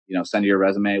 send your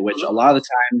resume, which a lot of the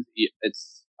times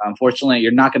it's unfortunately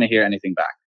you're not going to hear anything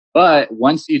back. But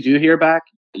once you do hear back,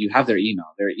 you have their email.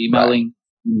 They're emailing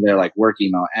their like work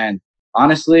email. And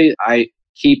honestly, I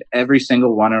keep every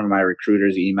single one of my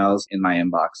recruiters' emails in my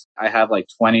inbox. I have like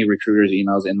 20 recruiters'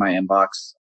 emails in my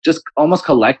inbox, just almost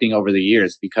collecting over the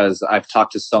years because I've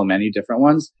talked to so many different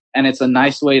ones. And it's a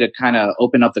nice way to kind of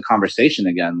open up the conversation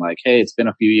again. Like, hey, it's been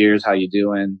a few years. How you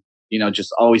doing? You know,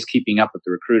 just always keeping up with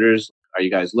the recruiters. Are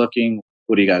you guys looking?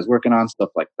 What are you guys working on? Stuff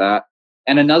like that.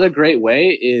 And another great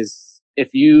way is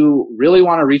if you really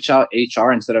want to reach out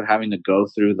HR instead of having to go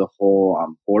through the whole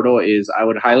portal is I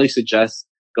would highly suggest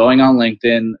going on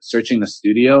LinkedIn, searching the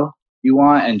studio you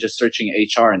want and just searching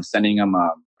HR and sending them a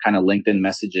kind of LinkedIn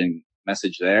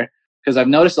message there. Because I've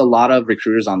noticed a lot of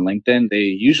recruiters on LinkedIn, they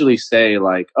usually say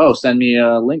like, oh, send me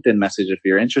a LinkedIn message if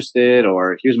you're interested,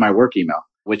 or here's my work email,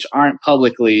 which aren't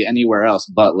publicly anywhere else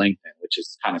but LinkedIn, which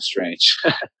is kind of strange.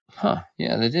 Huh.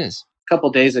 Yeah, that is. A couple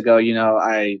of days ago,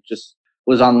 I just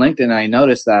was on LinkedIn and I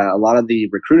noticed that a lot of the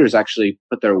recruiters actually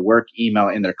put their work email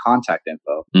in their contact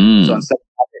info. So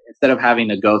instead of having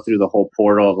to go through the whole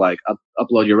portal of like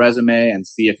upload your resume and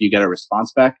see if you get a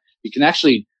response back, you can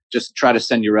actually just try to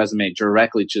send your resume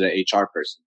directly to the HR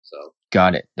person. So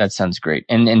got it. That sounds great.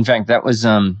 And in fact, that was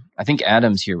I think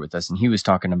Adam's here with us, and he was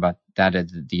talking about that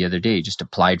the other day. Just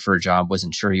applied for a job,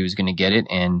 wasn't sure he was going to get it,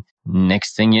 and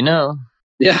next thing you know,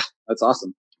 yeah, that's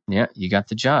awesome. Yeah, you got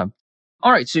the job.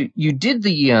 All right, so you did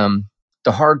the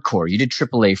hardcore. You did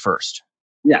AAA first.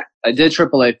 Yeah, I did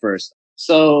AAA first.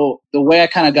 So the way I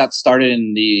kind of got started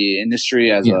in the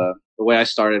industry the way I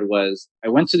started was I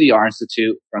went to the Art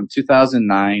Institute from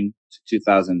 2009 to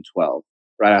 2012,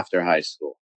 right after high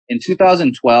school. In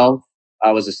 2012,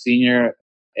 I was a senior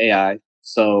AI.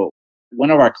 So one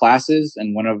of our classes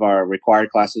and one of our required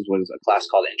classes was a class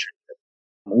called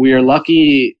internship. We are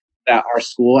lucky that our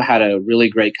school had a really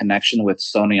great connection with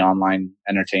Sony Online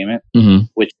Entertainment,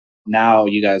 which now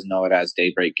you guys know it as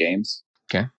Daybreak Games.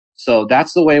 Okay. So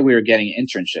that's the way we were getting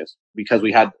internships because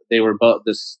they were both,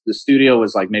 the studio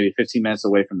was like maybe 15 minutes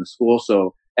away from the school.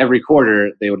 So every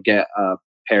quarter they would get a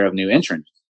pair of new interns.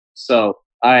 So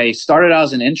I started out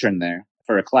as an intern there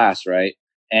for a class, right?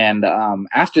 And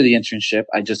after the internship,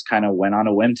 I just kind of went on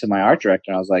a whim to my art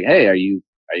director. And I was like, hey, are you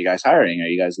guys hiring? Are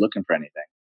you guys looking for anything?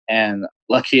 And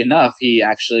lucky enough, I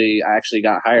actually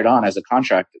got hired on as a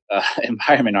contract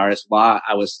environment artist while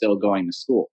I was still going to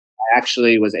school. I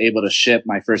actually was able to ship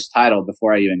my first title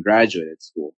before I even graduated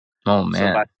school. Oh,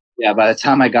 man. So by the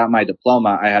time I got my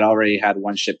diploma, I had already had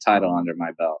one shipped title under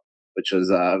my belt, which was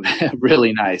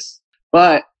really nice.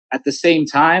 But at the same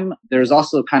time, there's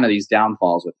also kind of these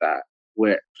downfalls with that,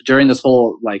 where during this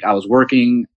whole, like I was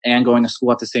working and going to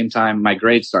school at the same time, my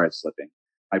grades started slipping.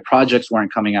 My projects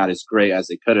weren't coming out as great as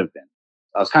they could have been.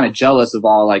 I was kind of jealous of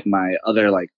all my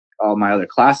other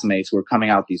classmates who were coming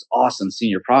out with these awesome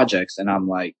senior projects. And I'm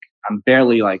like, I'm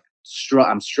barely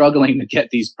I'm struggling to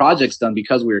get these projects done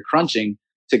because we were crunching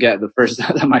to get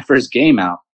my first game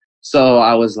out. So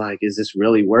I was like, is this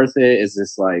really worth it? Is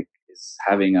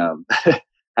having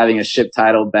a ship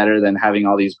title better than having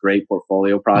all these great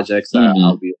portfolio projects that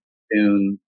I'll be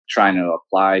soon trying to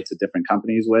apply to different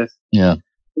companies with? Yeah.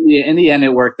 In the end,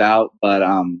 it worked out, but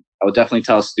I would definitely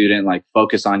tell a student, like,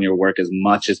 focus on your work as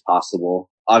much as possible.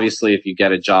 Obviously, if you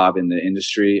get a job in the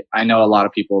industry, I know a lot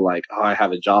of people like, oh, I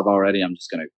have a job already, I'm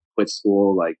just going to quit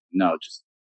school. Like, no, just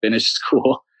finish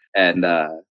school and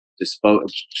just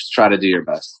try to do your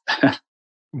best.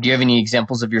 Do you have any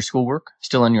examples of your schoolwork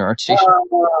still on your ArtStation?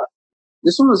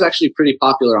 This one was actually pretty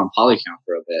popular on Polycount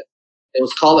for a bit. It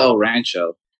was called El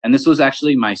Rancho, and this was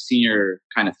actually my senior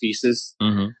kind of thesis.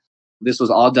 This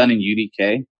was all done in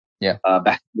UDK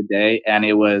back in the day, and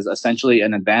it was essentially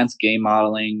an advanced game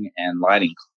modeling and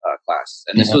lighting class.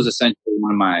 And this was essentially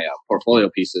one of my portfolio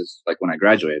pieces, like when I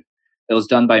graduated. It was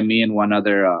done by me and one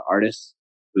other artist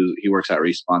he works at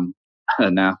Respawn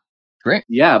now. Great.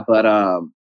 Yeah, but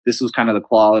this was kind of the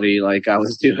quality like I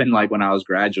was doing like when I was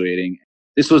graduating.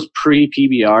 This was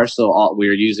pre-PBR, so we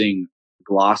were using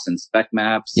gloss and spec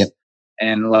maps. Yep.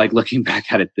 And like looking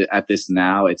back at it at this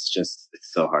now, it's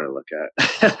so hard to look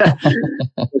at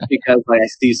because like I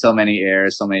see so many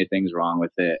errors, so many things wrong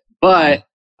with it. But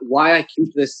why I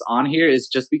keep this on here is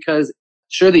just because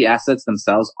sure the assets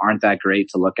themselves aren't that great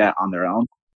to look at on their own,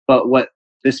 but what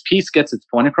this piece gets its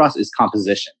point across is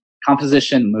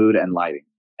composition, mood, and lighting.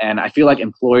 And I feel like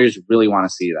employers really want to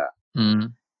see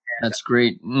that. That's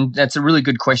great. That's a really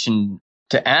good question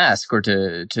to ask or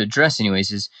to address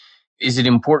anyways, is it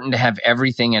important to have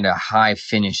everything at a high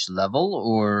finish level?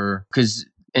 Or because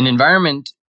any environment,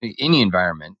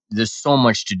 there's so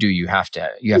much to do. You have to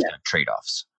have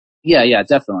trade-offs. Yeah,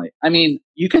 definitely. I mean,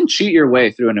 you can cheat your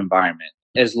way through an environment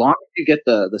as long as you get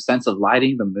the sense of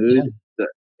lighting, the mood.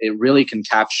 It really can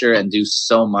capture and do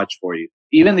so much for you.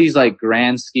 Even these like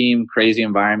grand scheme, crazy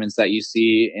environments that you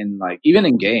see in like even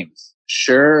in games.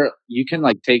 Sure, you can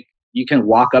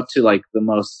walk up to like the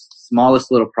most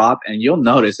smallest little prop and you'll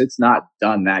notice it's not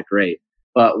done that great.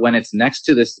 But when it's next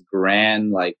to this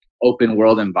grand like open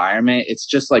world environment, it's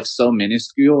just like so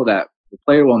minuscule that the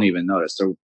player won't even notice.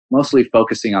 So mostly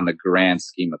focusing on the grand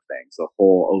scheme of things, the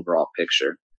whole overall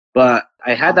picture. But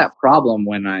I had that problem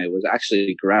when I was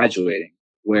actually graduating,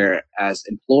 whereas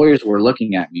employers were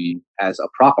looking at me as a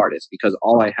prop artist because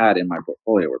all I had in my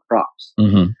portfolio were props.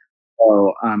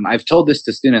 So I've told this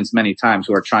to students many times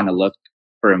who are trying to look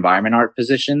for environment art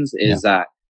positions is that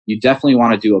you definitely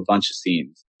want to do a bunch of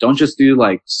scenes. Don't just do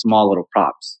like small little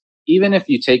props. Even if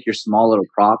you take your small little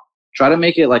prop, try to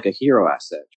make it like a hero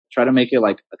asset. Try to make it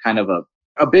like a kind of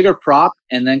a bigger prop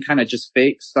and then kind of just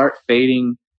start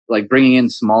fading, like bringing in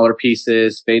smaller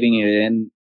pieces, fading it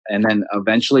in. And then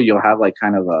eventually you'll have like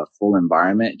kind of a full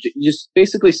environment. You just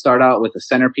basically start out with a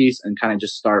centerpiece and kind of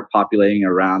just start populating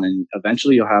around and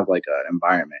eventually you'll have like an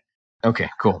environment. Okay,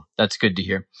 cool. That's good to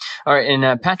hear. All right.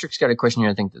 And Patrick's got a question here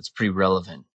I think that's pretty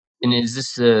relevant. And is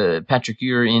this, Patrick,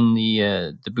 you're in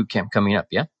the boot camp coming up,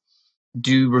 yeah?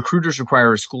 Do recruiters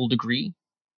require a school degree?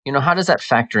 How does that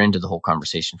factor into the whole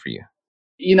conversation for you?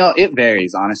 It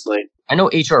varies, honestly. I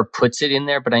know HR puts it in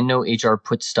there, but I know HR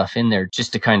puts stuff in there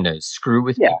just to kind of screw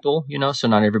with people, so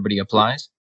not everybody applies.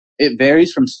 It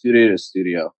varies from studio to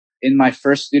studio. In my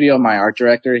first studio, my art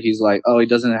director, he's like, oh, he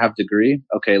doesn't have a degree.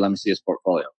 Okay, let me see his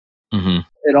portfolio.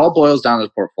 It all boils down to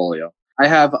the portfolio. I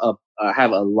have a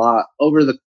lot over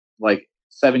the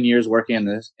 7 years working in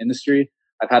this industry.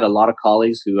 I've had a lot of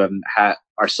colleagues who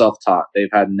are self-taught. They've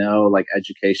had no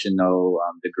education, no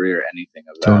degree or anything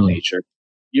of that nature.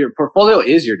 Your portfolio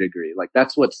is your degree. Like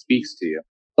that's what speaks to you.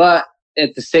 But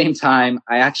at the same time,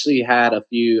 I actually had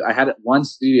one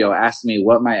studio ask me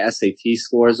what my SAT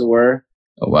scores were.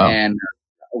 Oh, wow. And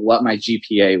what my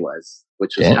GPA was,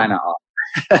 which was kind of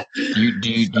off.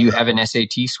 Do you have an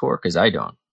SAT score? Because I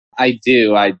don't. I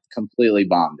do. I completely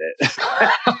bombed it.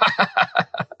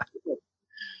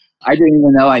 I didn't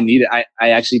even know I needed. I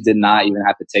actually did not even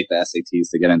have to take the SATs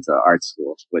to get into art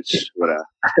school, which would have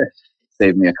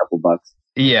saved me a couple bucks.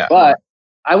 Yeah. But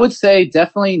I would say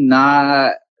definitely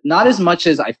not as much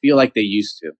as I feel like they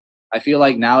used to. I feel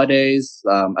like nowadays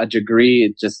a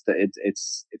degree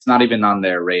it's not even on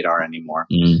their radar anymore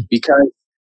because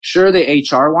sure the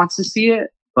HR wants to see it,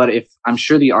 but I'm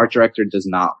sure the art director does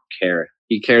not care.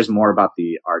 He cares more about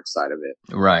the art side of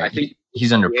it. Right. I think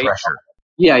he's under pressure.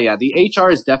 Yeah. The HR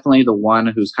is definitely the one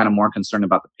who's kind of more concerned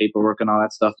about the paperwork and all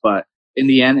that stuff. But in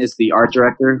the end, it's the art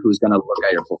director who's going to look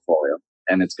at your portfolio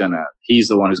and he's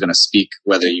the one who's going to speak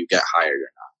whether you get hired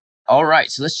or not. All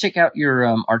right. So let's check out your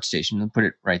ArtStation and put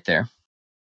it right there.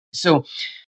 So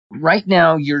right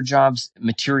now, your job's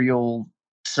material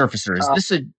surfacer.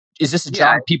 Is this a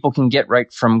job people can get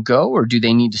right from go, or do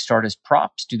they need to start as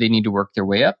props? Do they need to work their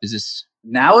way up? Is this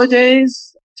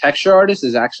nowadays? Texture artist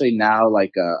is actually now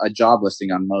like a job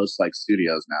listing on most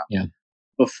studios now. Yeah.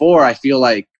 Before, I feel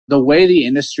like the way the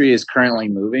industry is currently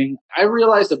moving, I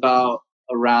realized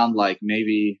around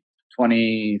maybe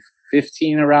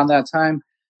 2015 around that time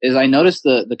is I noticed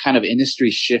the kind of industry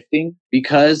shifting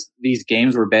because these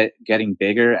games were getting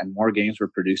bigger and more games were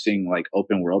producing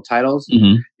open world titles.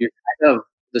 You're kind of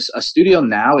a studio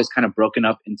now is kind of broken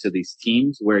up into these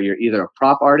teams where you're either a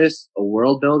prop artist, a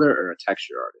world builder, or a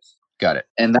texture artist. Got it.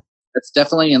 And that's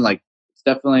definitely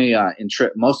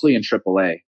mostly in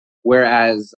AAA.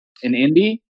 Whereas in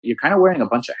indie, you're kind of wearing a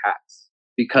bunch of hats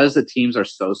because the teams are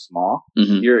so small.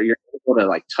 You're able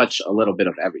to touch a little bit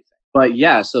of everything. But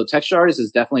yeah, so texture artist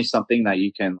is definitely something that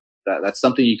that's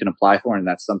something you can apply for, and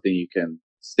that's something you can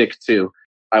stick to.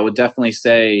 I would definitely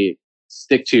say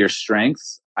stick to your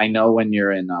strengths. I know when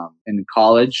you're in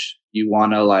college, you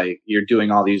want to you're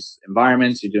doing all these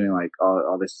environments, you're doing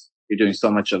all this, you're doing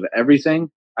so much of everything.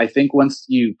 I think once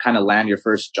you kind of land your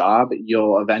first job,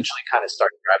 you'll eventually kind of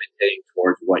start gravitating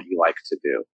towards what you like to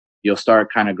do. You'll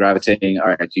start kind of gravitating. All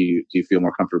right, do you feel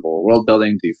more comfortable world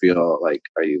building? Do you feel like,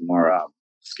 are you more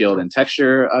skilled in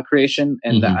texture creation?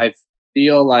 And I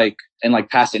feel like in like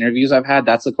past interviews I've had,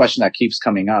 that's the question that keeps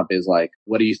coming up is like,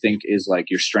 what do you think is like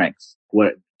your strengths?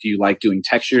 What do you like doing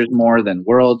textures more than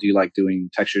world? Do you like doing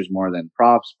textures more than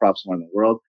props more than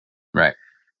world? Right.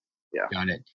 Yeah. Got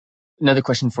it. Another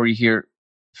question for you here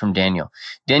from Daniel.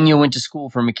 Daniel went to school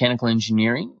for mechanical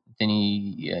engineering. Then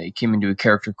he came into a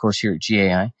character course here at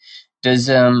GAI.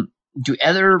 Do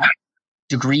other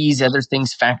degrees, other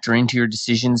things factor into your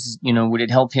decisions? You know, would it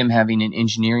help him having an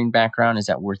engineering background? Is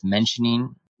that worth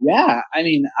mentioning? Yeah, I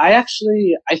mean, I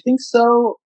think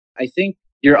so. I think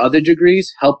your other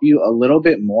degrees help you a little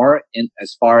bit more in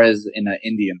as far as in an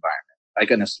indie environment, like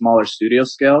in a smaller studio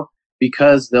scale,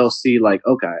 because they'll see like,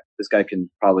 okay, this guy can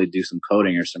probably do some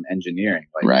coding or some engineering,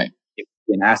 like right.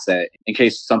 An asset in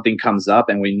case something comes up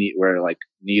and we're like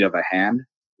need of a hand.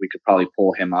 We could probably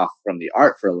pull him off from the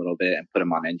art for a little bit and put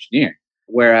him on engineering.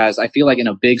 Whereas I feel like in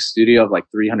a big studio of like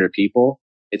 300 people,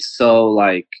 it's so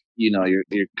like, you're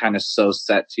kind of so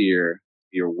set to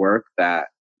your work that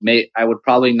I would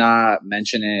probably not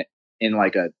mention it in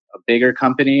like a bigger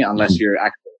company unless you're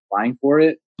actually applying for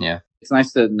it. Yeah. It's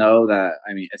nice to know that.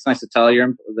 I mean, it's nice to tell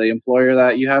the employer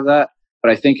that you have that,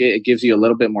 but I think it gives you a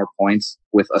little bit more points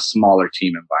with a smaller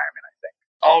team environment, I think.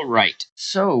 All right.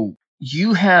 So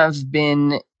you have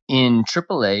been in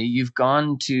AAA, you've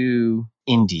gone to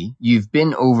indie, you've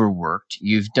been overworked,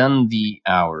 you've done the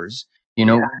hours.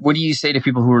 What do you say to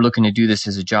people who are looking to do this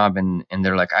as a job and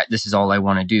they're like, this is all I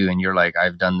want to do. And you're like,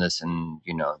 I've done this and,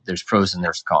 there's pros and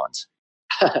there's cons.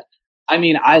 I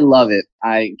mean, I love it.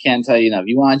 I can't tell you enough. If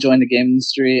you want to join the game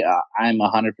industry, I'm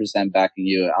 100% backing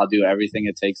you. I'll do everything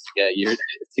it takes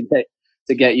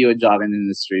to get you a job in the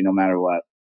industry, no matter what.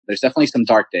 There's definitely some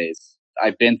dark days.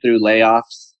 I've been through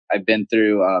layoffs. I've been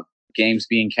through games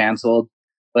being canceled.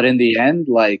 But in the end,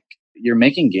 like, you're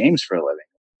making games for a living.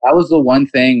 That was the one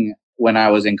thing when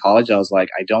I was in college. I was like,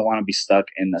 I don't want to be stuck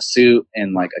in a suit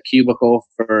in like a cubicle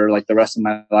for like the rest of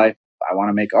my life. I want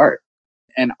to make art.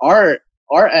 And art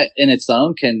in its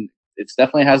own it's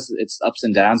definitely has its ups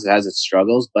and downs. It has its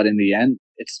struggles, but in the end,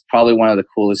 it's probably one of the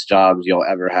coolest jobs you'll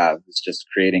ever have. It's just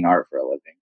creating art for a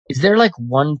living. Is there like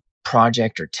one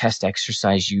project or test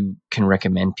exercise you can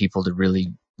recommend people to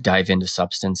really dive into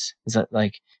Substance? Is that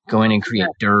like go in and create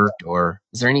dirt, or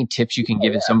is there any tips you can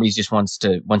give if somebody just wants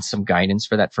some guidance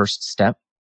for that first step?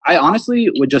 I honestly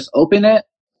would just open it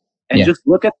and just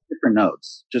look at the different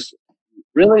nodes. Just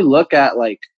really look at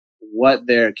like what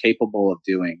they're capable of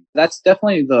doing. That's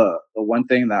definitely the one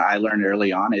thing that I learned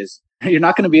early on is you're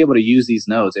not going to be able to use these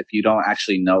nodes if you don't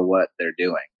actually know what they're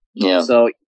doing. Yeah. So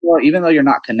even though you're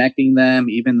not connecting them,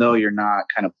 even though you're not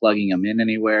kind of plugging them in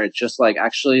anywhere, it's just like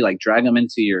actually like drag them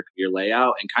into your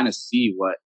layout and kind of see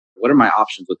what are my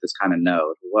options with this kind of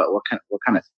node? What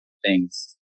kind of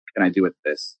things can I do with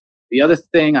this? The other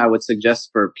thing I would suggest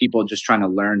for people just trying to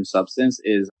learn Substance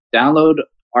is download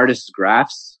artists'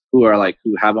 graphs who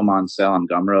have them on sale on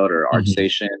Gumroad or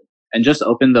ArtStation, and just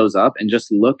open those up and just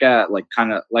look at like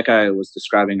kind of like I was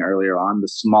describing earlier on, the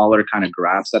smaller kind of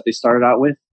graphs that they started out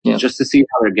with, just to see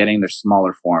how they're getting their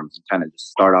smaller forms and kind of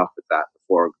just start off with that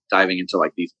before diving into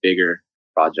like these bigger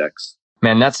projects.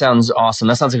 Man, that sounds awesome.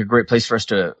 That sounds like a great place for us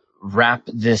to wrap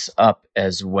this up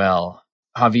as well.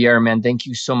 Javier, man, thank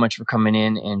you so much for coming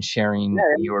in and sharing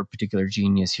your particular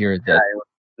genius here.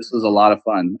 This was a lot of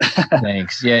fun.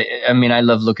 Thanks. Yeah, I mean, I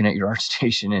love looking at your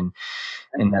ArtStation and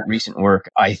that recent work.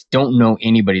 I don't know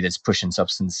anybody that's pushing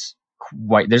Substance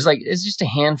quite. It's just a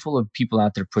handful of people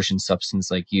out there pushing Substance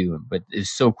like you, but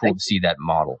it's so cool to see that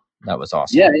model. That was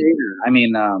awesome. Yeah. I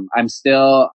mean, I'm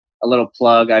still a little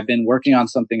plug. I've been working on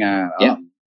something on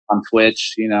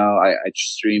Twitch. I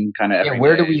stream kind of every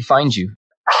where day. Do we find you?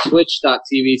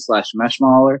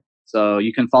 Twitch.tv/Meshmauler. So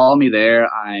you can follow me there.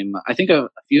 I think a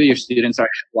few of your students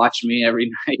watch me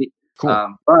every night.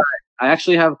 Cool. But I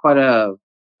actually have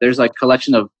there's like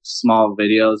collection of small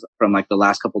videos from like the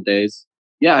last couple days.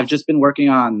 Yeah, I've just been working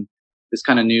on this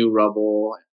kind of new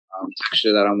rubble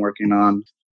texture that I'm working on.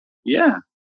 Yeah.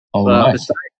 Right. Besides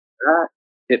that,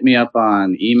 hit me up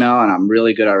on email, and I'm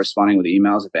really good at responding with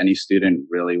emails. If any student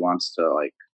really wants to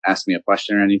like ask me a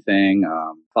question or anything,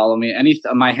 follow me.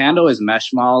 My handle is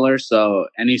Meshmauler, so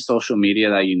any social media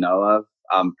that you know of,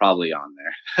 I'm probably on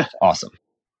there. Awesome.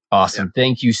 Yeah.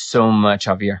 Thank you so much,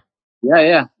 Javier.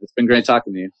 Yeah. It's been great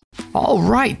talking to you. All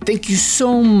right. Thank you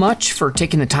so much for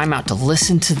taking the time out to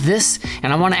listen to this.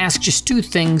 And I want to ask just 2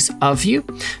 things of you.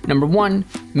 Number 1,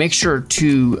 make sure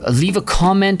to leave a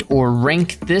comment or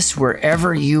rank this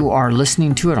wherever you are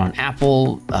listening to it on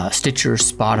Apple, Stitcher,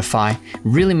 Spotify. It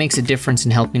really makes a difference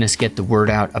in helping us get the word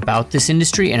out about this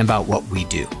industry and about what we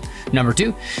do. Number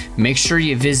 2, make sure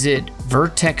you visit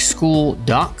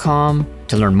vertexschool.com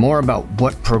to learn more about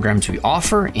what programs we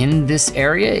offer in this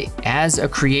area as a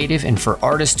creative and for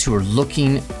artists who are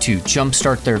looking to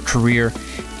jumpstart their career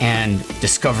and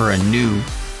discover a new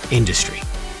industry.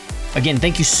 Again,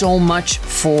 thank you so much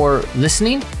for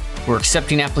listening. We're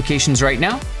accepting applications right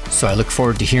now, so I look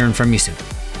forward to hearing from you soon.